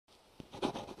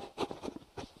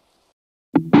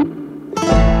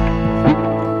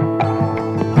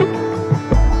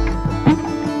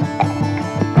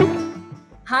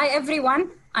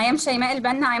everyone. I am Shayma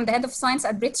El-Banna. I am the head of science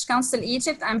at British Council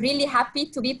Egypt. I'm really happy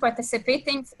to be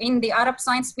participating in the Arab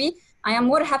Science Week. I am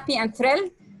more happy and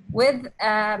thrilled with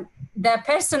the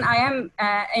person I am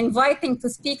inviting to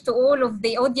speak to all of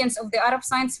the audience of the Arab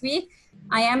Science Week.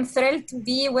 I am thrilled to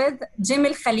be with Jim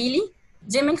Al-Khaleeli.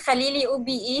 Jim Al-Khaleeli,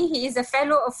 OBE, he is a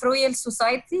fellow of Royal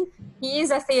Society. He is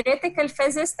a theoretical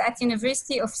physicist at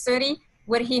University of Surrey,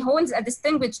 where he holds a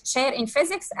distinguished chair in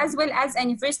physics as well as a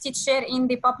university chair in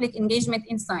the public engagement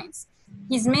in science.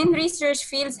 His main research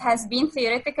fields has been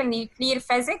theoretical nuclear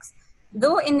physics,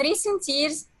 though in recent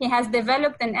years he has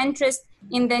developed an interest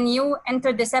in the new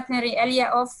interdisciplinary area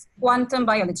of quantum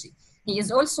biology. He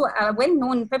is also a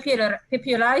well-known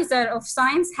popularizer of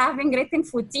science, having written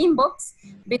 14 books,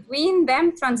 between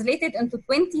them translated into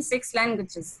 26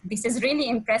 languages. This is really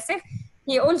impressive.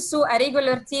 He also a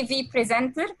regular TV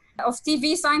presenter of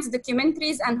TV science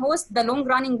documentaries and hosts the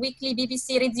long-running weekly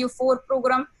BBC Radio 4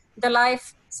 program, The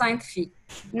Life Scientific.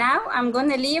 Now I'm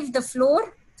going to leave the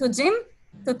floor to Jim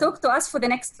to talk to us for the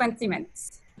next 20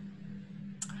 minutes.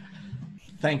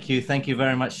 Thank you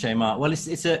very much, Shayma. Well,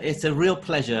 it's a real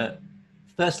pleasure,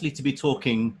 firstly, to be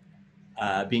talking,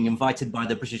 being invited by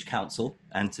the British Council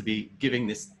and to be giving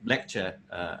this lecture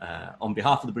on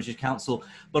behalf of the British Council,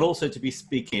 but also to be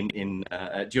speaking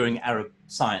during Arab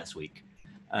Science Week.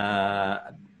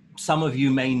 Some of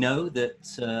you may know that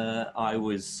I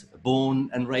was born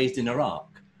and raised in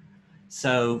Iraq.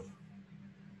 So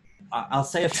I'll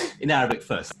say it in Arabic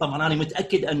first. طبعا أنا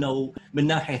متأكد أنه من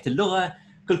ناحية اللغة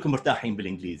كلكم مرتاحين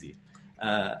بالإنجليزي.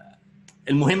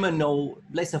 المهم أنه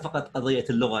ليس فقط قضية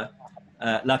اللغة،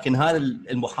 لكن هذه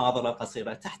المحاضرة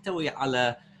القصيرة تحتوي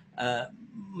على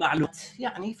معلومات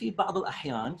يعني في بعض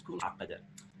الأحيان تكون معقدة،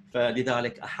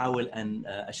 فلذلك أحاول أن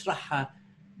أشرحها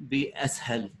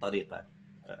بأسهل طريقة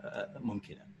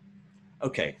ممكنة.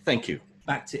 Okay, thank you.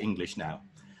 Back to English now.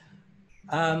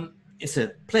 It's a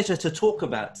pleasure to talk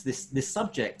about this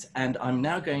subject, and I'm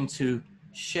now going to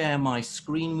share my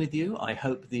screen with you. I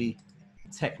hope the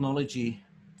technology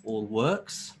all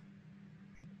works.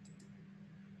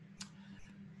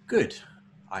 Good.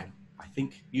 I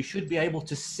think you should be able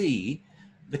to see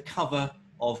the cover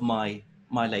of my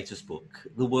latest book,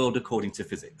 The World According to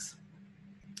Physics.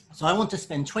 So I want to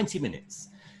spend 20 minutes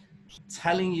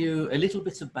telling you a little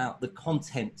bit about the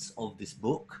contents of this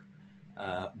book,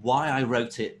 why I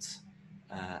wrote it,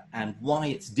 and why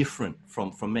it's different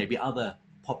from maybe other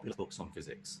popular books on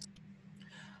physics.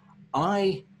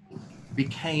 I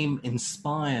became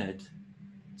inspired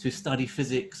to study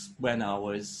physics when I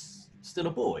was still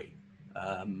a boy,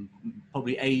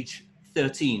 probably age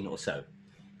 13 or so.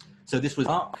 So this was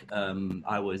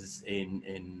I was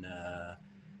in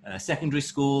secondary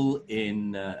school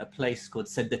in a place called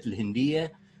Saddat al-Hindiya,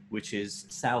 which is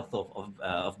south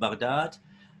of Baghdad,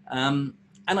 and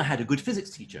I had a good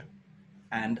physics teacher.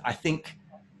 And I think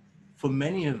for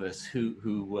many of us who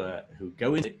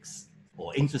go into physics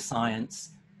or into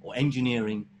science or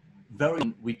engineering,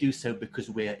 we do so because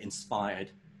we're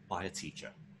inspired by a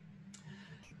teacher.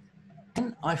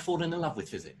 And I fall in love with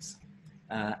physics,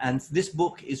 and this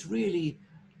book is really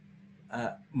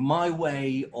my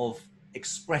way of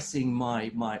expressing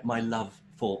my love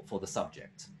for the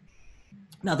subject.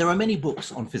 Now, there are many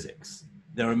books on physics.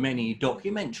 There are many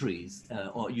documentaries,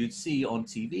 or you'd see on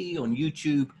TV, on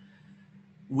YouTube,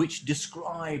 which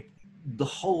describe the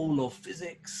whole of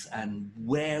physics and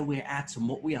where we're at and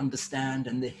what we understand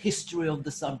and the history of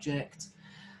the subject.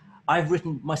 I've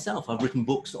written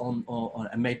books on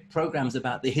and made programs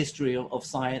about the history of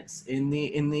science in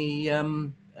the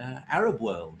Arab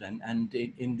world and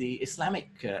in the Islamic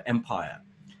empire.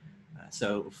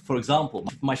 So, for example,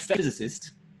 my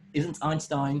physicist isn't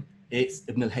Einstein, it's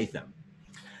Ibn al-Haytham.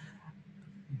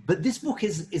 But this book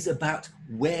is about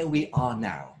where we are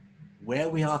now, where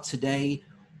we are today,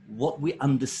 what we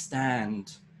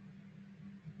understand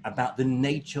about the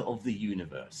nature of the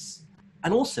universe,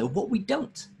 and also what we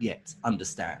don't yet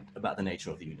understand about the nature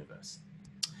of the universe.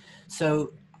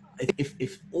 So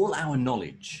if all our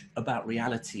knowledge about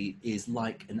reality is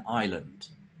like an island,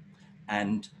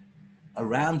 and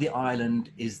around the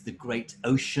island is the great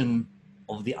ocean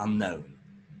of the unknown,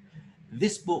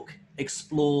 this book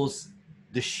explores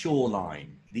the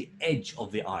shoreline, the edge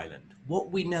of the island,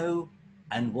 what we know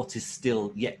and what is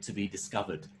still yet to be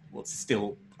discovered, what's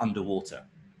still underwater.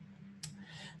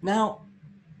 Now,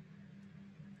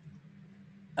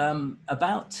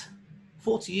 about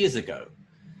 40 years ago,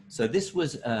 so this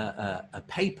was a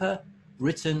paper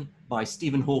written by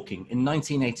Stephen Hawking in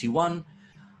 1981,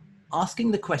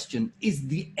 asking the question, is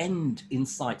the end in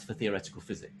sight for theoretical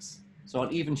physics? So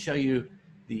I'll even show you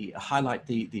highlight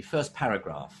the first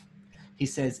paragraph. he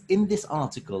says, in this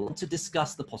article, to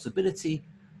discuss the possibility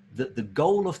that the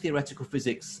goal of theoretical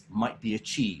physics might be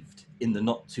achieved in the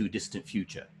not too distant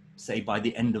future, say by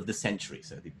the end of the century,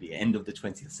 so the end of the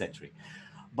 20th century.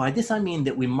 By this I mean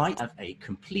that we might have a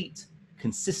complete,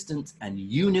 consistent and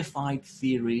unified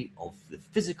theory of the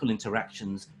physical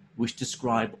interactions which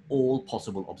describe all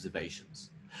possible observations.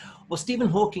 What Stephen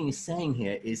Hawking is saying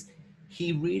here is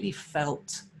he really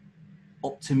felt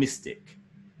optimistic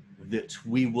that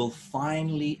we will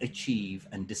finally achieve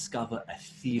and discover a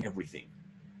theory of everything,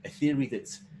 a theory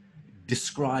that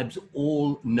describes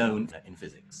all known in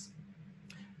physics.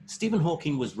 Stephen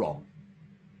Hawking was wrong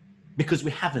because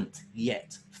we haven't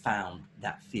yet found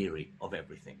that theory of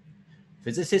everything.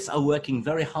 Physicists are working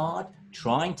very hard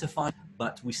trying to find,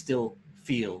 but we still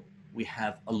feel we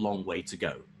have a long way to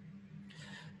go.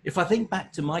 If I think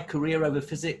back to my career over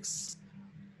physics,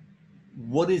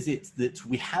 what is it that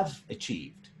we have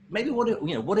achieved? Maybe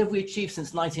what have we achieved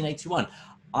since 1981?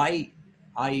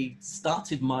 I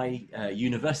started my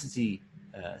university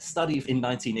study in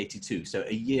 1982, so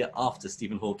a year after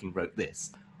Stephen Hawking wrote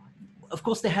this. Of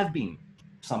course, there have been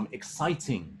some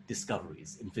exciting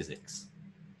discoveries in physics.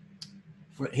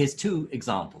 Here's two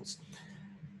examples.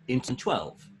 In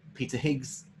 2012, Peter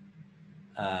Higgs'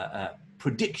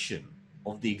 prediction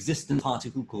of the existence of a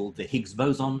particle called the Higgs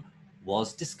boson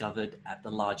was discovered at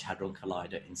the Large Hadron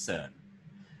Collider in CERN.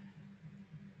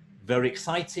 Very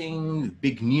exciting,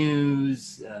 big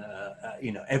news,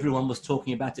 everyone was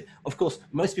talking about it. Of course,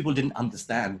 most people didn't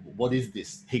understand what is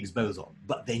this Higgs boson,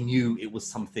 but they knew it was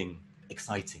something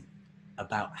exciting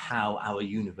about how our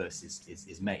universe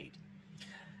is made.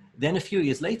 Then a few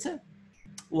years later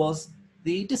was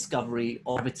the discovery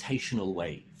of gravitational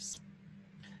waves.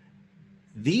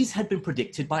 These had been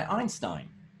predicted by Einstein,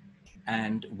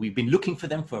 and we've been looking for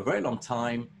them for a very long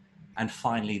time, and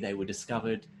finally they were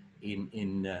discovered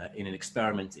in an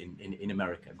experiment in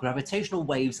America. Gravitational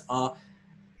waves are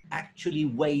actually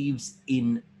waves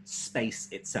in space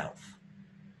itself.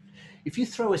 If you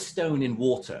throw a stone in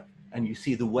water and you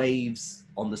see the waves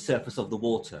on the surface of the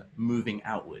water moving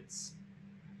outwards,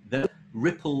 the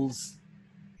ripples,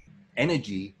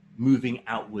 energy moving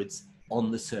outwards on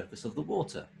the surface of the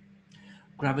water.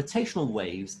 Gravitational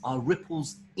waves are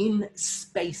ripples in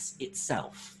space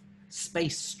itself.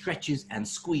 Space stretches and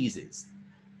squeezes,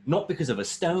 not because of a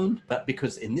stone, but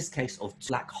because in this case of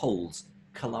black holes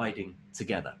colliding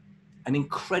together. An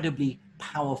incredibly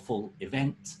powerful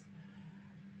event.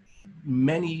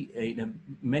 Many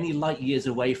light years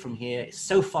away from here,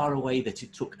 so far away that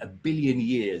it took 1 billion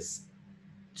years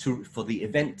for the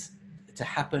event to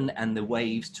happen and the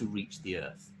waves to reach the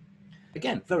Earth.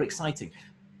 Again, very exciting.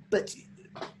 But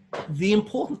the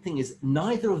important thing is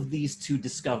neither of these two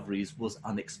discoveries was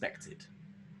unexpected.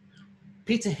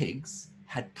 Peter Higgs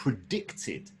had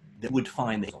predicted that we would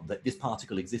find that this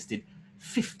particle existed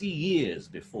 50 years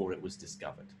before it was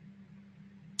discovered.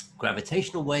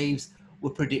 Gravitational waves were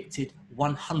predicted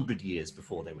 100 years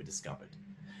before they were discovered.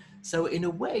 So in a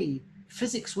way,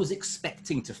 physics was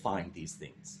expecting to find these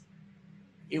things.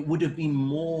 It would have been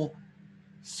more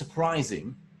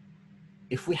surprising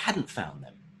if we hadn't found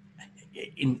them.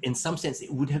 In some sense,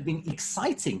 it would have been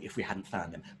exciting if we hadn't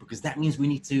found them, because that means we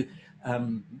need to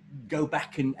go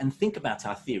back and think about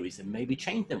our theories and maybe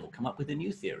change them or come up with a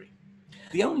new theory.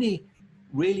 The only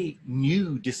really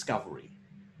new discovery,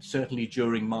 certainly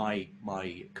during my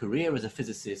career as a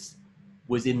physicist,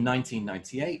 was in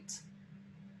 1998,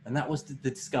 and that was the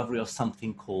discovery of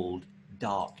something called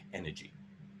dark energy.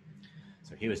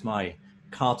 So here is my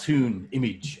cartoon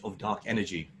image of dark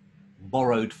energy,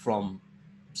 borrowed from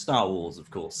Star Wars,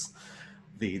 of course,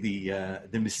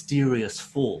 the mysterious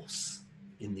force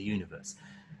in the universe.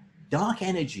 Dark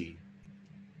energy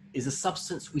is a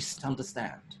substance we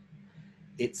understand.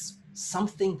 It's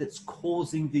something that's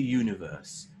causing the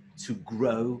universe to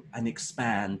grow and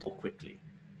expand more quickly.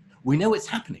 We know it's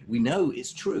happening. We know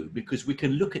it's true because we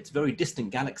can look at very distant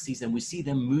galaxies and we see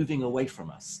them moving away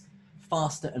from us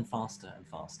faster and faster and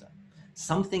faster.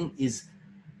 Something is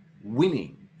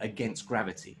winning against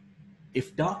gravity.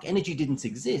 If dark energy didn't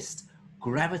exist,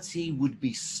 gravity would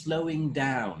be slowing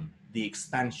down the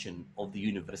expansion of the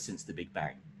universe since the Big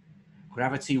Bang.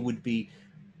 Gravity would be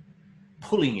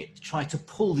pulling it, try to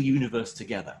pull the universe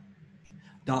together.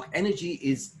 Dark energy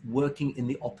is working in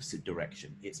the opposite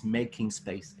direction. It's making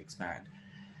space expand.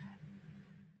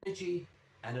 Energy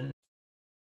and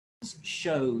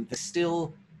show that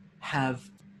still have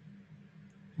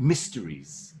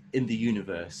mysteries in the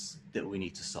universe that we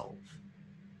need to solve.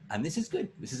 And this is good.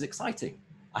 This is exciting.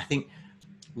 I think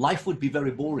life would be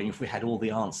very boring if we had all the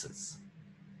answers.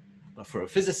 But for a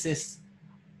physicist,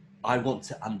 I want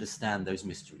to understand those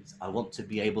mysteries. I want to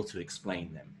be able to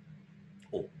explain them.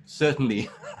 Or certainly,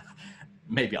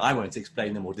 maybe I won't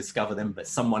explain them or discover them, but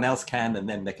someone else can, and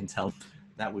then they can tell.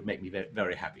 That would make me very,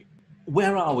 very happy.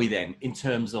 Where are we then in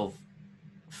terms of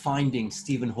finding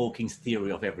Stephen Hawking's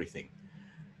theory of everything?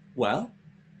 Well,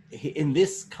 in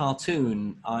this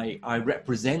cartoon, I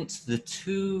represent the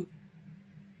two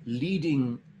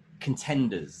leading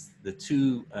contenders, the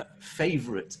two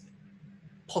favorite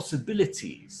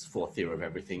possibilities for theory of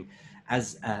everything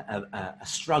as a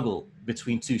struggle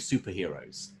between two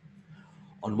superheroes.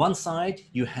 On one side,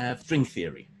 you have string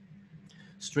theory.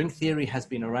 String theory has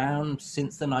been around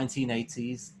since the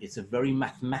 1980s. It's a very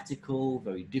mathematical,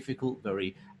 very difficult,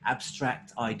 very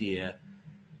abstract idea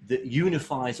that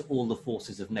unifies all the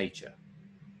forces of nature.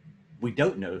 We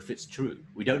don't know if it's true.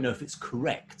 We don't know if it's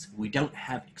correct. We don't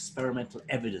have experimental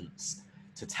evidence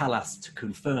to tell us, to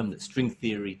confirm that string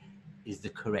theory is the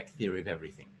correct theory of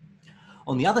everything.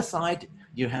 On the other side,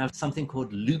 you have something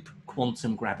called loop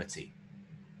quantum gravity.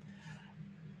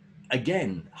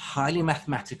 Again, highly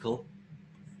mathematical.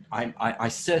 I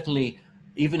certainly,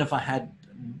 even if I had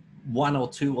 1 or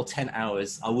 2 or 10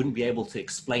 hours, I wouldn't be able to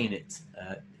explain it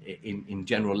in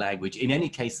general language. In any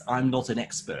case, I'm not an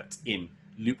expert in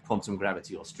loop quantum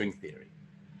gravity or string theory.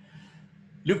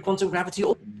 Loop quantum gravity,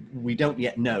 we don't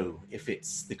yet know if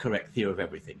it's the correct theory of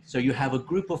everything. So you have a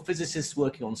group of physicists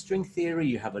working on string theory,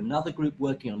 you have another group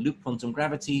working on loop quantum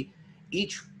gravity.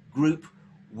 Each group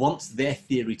wants their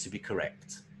theory to be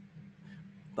correct.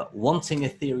 But wanting a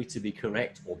theory to be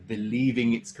correct or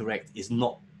believing it's correct is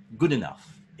not good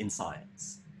enough in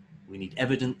science. We need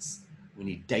evidence, we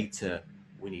need data,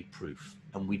 we need proof,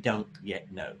 and we don't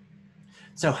yet know.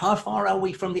 So how far are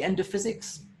we from the end of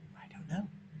physics? I don't know.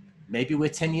 Maybe we're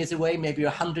 10 years away, maybe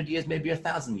 100 years, maybe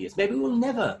 1,000 years. Maybe we'll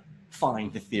never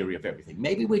find the theory of everything.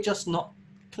 Maybe we're just not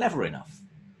clever enough.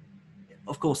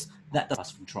 Of course, that does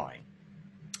us from trying.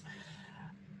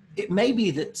 It may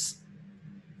be that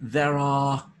there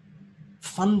are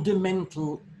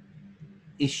fundamental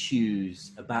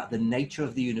issues about the nature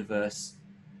of the universe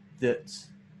that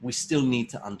we still need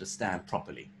to understand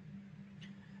properly.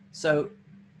 So,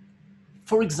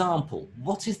 for example,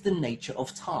 what is the nature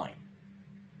of time?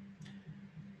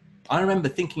 I remember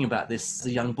thinking about this as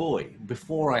a young boy,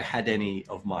 before I had any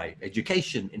of my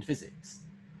education in physics.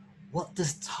 What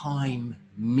does time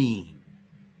mean?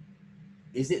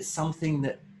 Is it something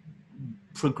that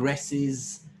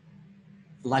progresses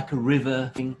like a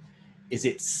river? Is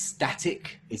it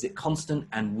static? Is it constant?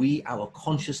 And our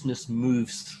consciousness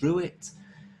moves through it?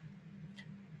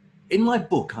 In my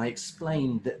book, I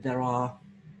explained that there are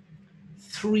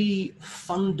 3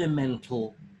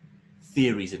 fundamental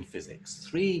theories in physics,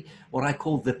 3 what I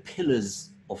call the pillars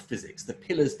of physics, the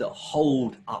pillars that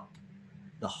hold up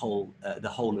the whole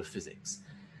of physics.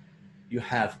 You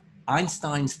have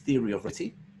Einstein's theory of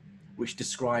relativity, which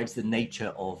describes the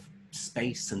nature of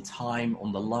space and time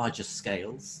on the larger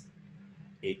scales.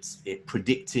 It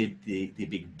predicted the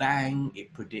Big Bang.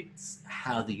 It predicts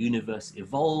how the universe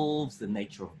evolves, the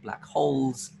nature of black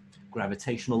holes,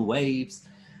 gravitational waves.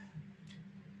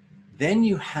 Then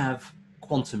you have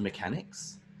quantum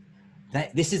mechanics.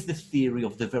 This is the theory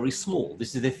of the very small.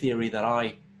 This is the theory that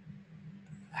I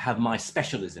have my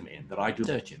specialism in, that I do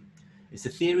research in. It's a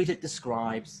theory that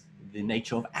describes the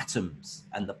nature of atoms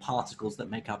and the particles that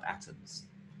make up atoms.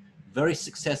 Very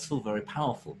successful, very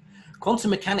powerful.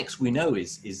 Quantum mechanics, we know,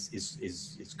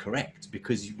 is correct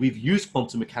because we've used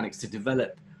quantum mechanics to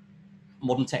develop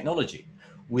modern technology.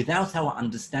 Without our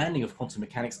understanding of quantum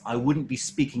mechanics, I wouldn't be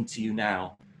speaking to you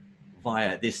now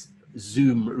via this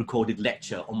Zoom recorded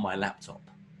lecture on my laptop,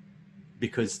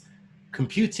 because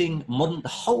computing, the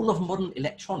whole of modern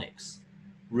electronics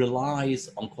relies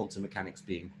on quantum mechanics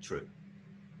being true.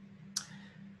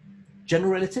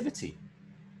 General relativity.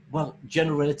 Well,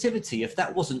 general relativity, if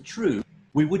that wasn't true,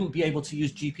 we wouldn't be able to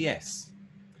use GPS.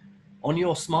 On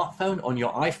your smartphone, on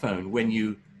your iPhone, when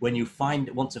you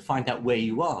want to find out where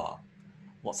you are,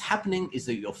 what's happening is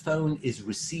that your phone is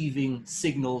receiving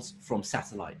signals from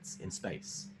satellites in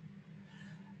space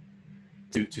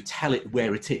to tell it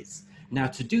where it is. Now,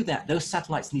 to do that, those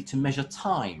satellites need to measure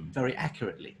time very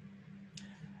accurately.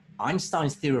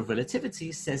 Einstein's theory of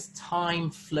relativity says time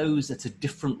flows at a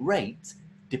different rate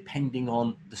depending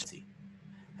on the city.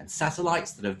 And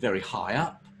satellites that are very high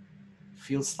up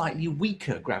feel slightly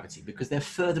weaker gravity because they're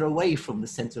further away from the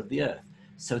center of the Earth.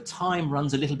 So time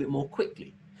runs a little bit more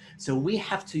quickly. So we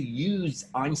have to use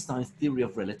Einstein's theory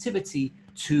of relativity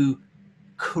to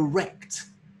correct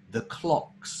the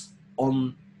clocks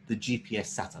on the GPS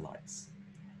satellites.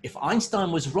 If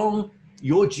Einstein was wrong,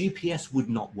 your GPS would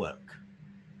not work.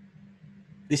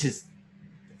 This is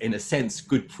in a sense,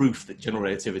 good proof that general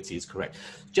relativity is correct.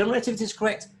 General relativity is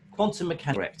correct, quantum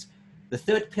mechanics is correct. The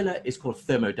third pillar is called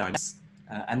thermodynamics,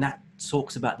 and that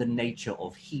talks about the nature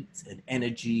of heat and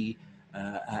energy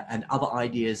and other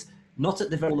ideas, not at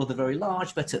the level of the very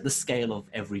large, but at the scale of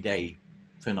everyday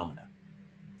phenomena.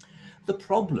 The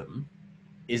problem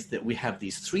is that we have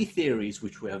these three theories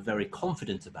which we are very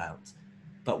confident about,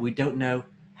 but we don't know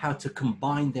how to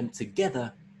combine them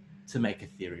together to make a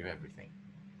theory of everything.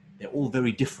 They're all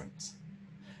very different.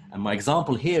 And my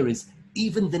example here is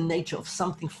even the nature of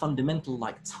something fundamental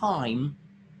like time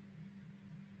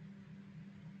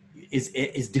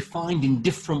is defined in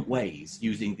different ways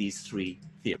using these three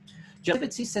theories.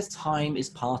 Relativity says time is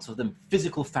part of the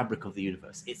physical fabric of the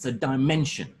universe. It's a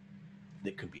dimension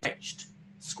that can be stretched,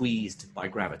 squeezed by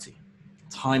gravity.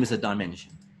 Time is a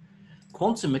dimension.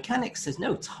 Quantum mechanics says,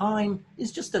 no, time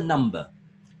is just a number.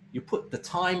 You put the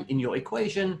time in your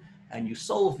equation and you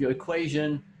solve your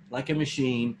equation like a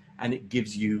machine, and it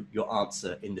gives you your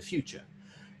answer in the future.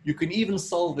 You can even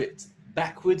solve it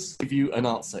backwards, give you an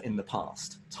answer in the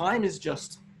past. Time is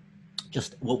just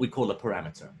what we call a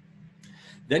parameter.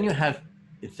 Then you have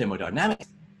in thermodynamics,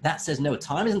 that says, no,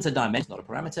 time isn't a dimension, not a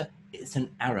parameter, it's an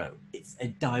arrow, it's a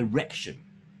direction.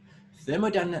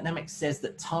 Thermodynamics says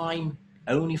that time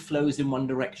only flows in one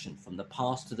direction, from the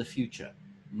past to the future,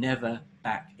 never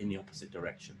back in the opposite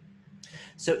direction.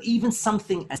 So even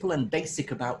something as simple and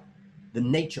basic about the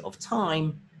nature of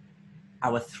time,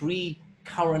 our three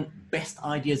current best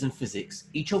ideas in physics,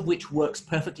 each of which works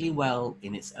perfectly well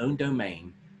in its own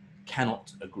domain,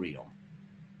 cannot agree on.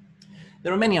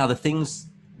 There are many other things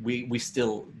we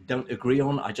still don't agree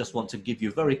on. I just want to give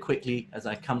you very quickly, as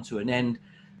I come to an end,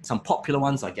 some popular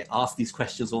ones. I get asked these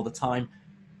questions all the time.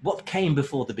 What came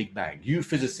before the Big Bang? You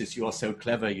physicists, you are so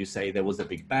clever. You say there was a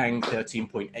Big Bang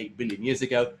 13.8 billion years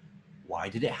ago. Why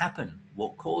did it happen?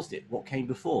 What caused it? What came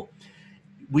before?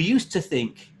 We used to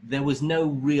think there was no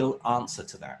real answer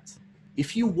to that.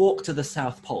 If you walk to the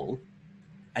South Pole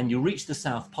and you reach the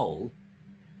South Pole,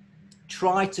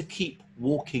 try to keep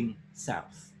walking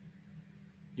south.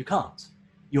 You can't.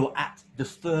 You're at the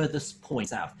furthest point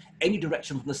south. Any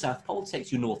direction from the South Pole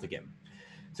takes you north again.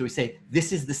 So we say,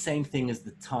 this is the same thing as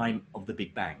the time of the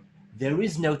Big Bang. There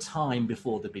is no time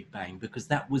before the Big Bang because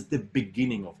that was the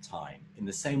beginning of time, in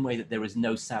the same way that there is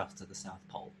no south to the South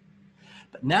Pole.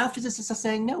 But now physicists are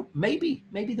saying, no, maybe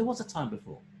there was a time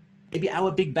before. Maybe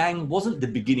our Big Bang wasn't the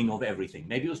beginning of everything.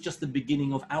 Maybe it was just the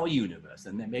beginning of our universe,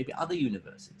 and there may be other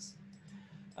universes.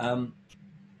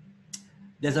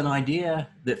 There's an idea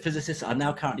that physicists are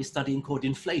now currently studying called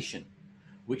inflation,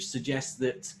 which suggests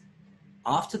that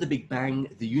after the Big Bang,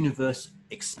 the universe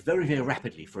expanded very, very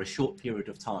rapidly for a short period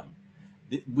of time.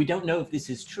 We don't know if this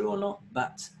is true or not,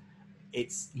 but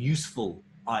it's useful.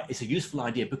 It's a useful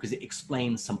idea because it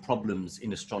explains some problems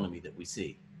in astronomy that we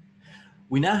see.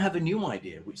 We now have a new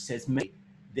idea which says maybe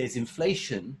there's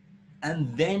inflation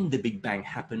and then the Big Bang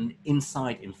happened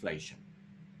inside inflation.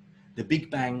 The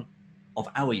Big Bang of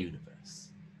our universe.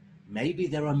 Maybe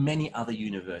there are many other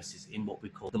universes in what we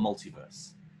call the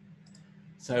multiverse.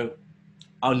 So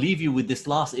I'll leave you with this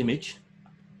last image.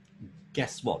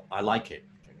 Guess what? I like it.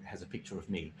 It has a picture of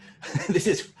me. This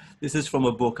is from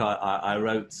a book I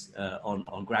wrote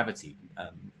on gravity,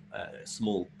 a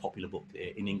small popular book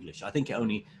in English. I think it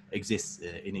only exists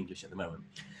in English at the moment.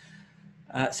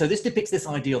 So this depicts this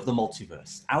idea of the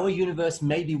multiverse. Our universe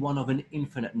may be one of an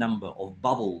infinite number of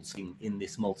bubbles in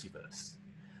this multiverse.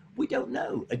 We don't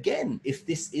know, again, if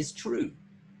this is true.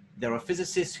 There are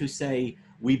physicists who say,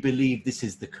 we believe this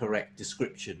is the correct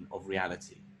description of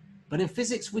reality. But in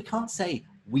physics, we can't say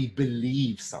we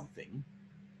believe something.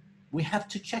 We have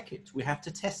to check it. We have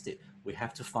to test it. We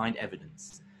have to find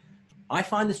evidence. I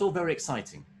find this all very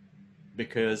exciting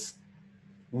because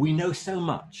we know so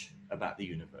much about the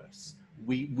universe.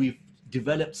 We've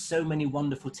developed so many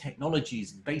wonderful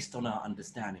technologies based on our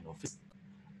understanding of physics,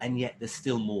 and yet there's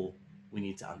still more we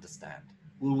need to understand.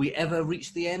 Will we ever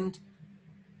reach the end?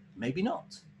 Maybe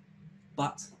not.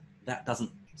 But that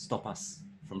doesn't stop us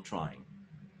from trying.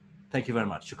 Thank you very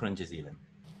much. Shukran jazeelan.